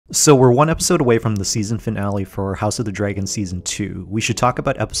So we're one episode away from the season finale for House of the Dragon Season 2. We should talk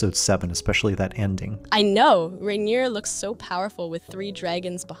about Episode 7, especially that ending. I know! Rhaenyra looks so powerful with 3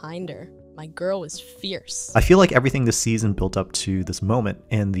 dragons behind her. My girl was fierce. I feel like everything this season built up to this moment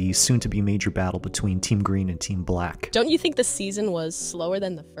and the soon-to-be major battle between Team Green and Team Black. Don't you think the season was slower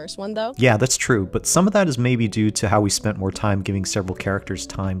than the first one, though? Yeah, that's true, but some of that is maybe due to how we spent more time giving several characters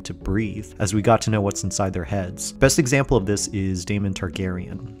time to breathe, as we got to know what's inside their heads. Best example of this is Daemon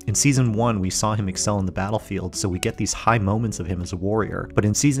Targaryen. In Season 1, we saw him excel in the battlefield, so we get these high moments of him as a warrior, but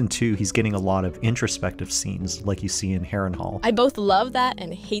in Season 2, he's getting a lot of introspective scenes, like you see in Harrenhal. I both love that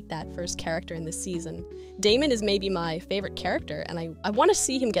and hate that first character in this season. Daemon is maybe my favorite character, and I want to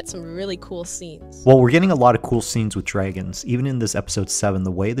see him get some really cool scenes. Well, we're getting a lot of cool scenes with dragons. Even in this episode 7,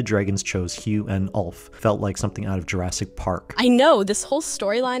 the way the dragons chose Hugh and Ulf felt like something out of Jurassic Park. I know, this whole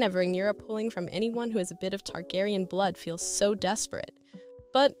storyline of Rhaenyra pulling from anyone who has a bit of Targaryen blood feels so desperate.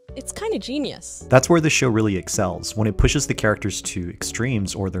 But it's kind of genius. That's where the show really excels, when it pushes the characters to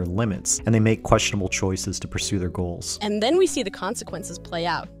extremes or their limits, and they make questionable choices to pursue their goals. And then we see the consequences play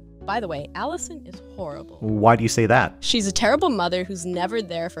out. By the way, Alicent is horrible. Why do you say that? She's a terrible mother who's never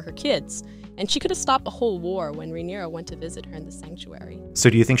there for her kids, and she could have stopped the whole war when Rhaenyra went to visit her in the sanctuary.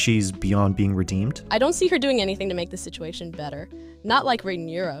 So do you think she's beyond being redeemed? I don't see her doing anything to make the situation better. Not like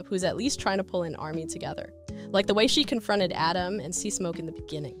Rhaenyra, who's at least trying to pull an army together. Like the way she confronted Adam and Sea Smoke in the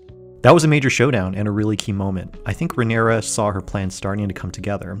beginning. That was a major showdown and a really key moment. I think Rhaenyra saw her plan starting to come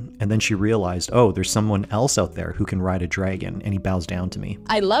together, and then she realized, oh, there's someone else out there who can ride a dragon, and he bows down to me.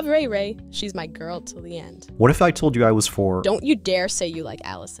 I love Ray. She's my girl till the end. What if I told you I was for... Don't you dare say you like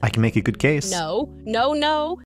Alicent. I can make a good case. No.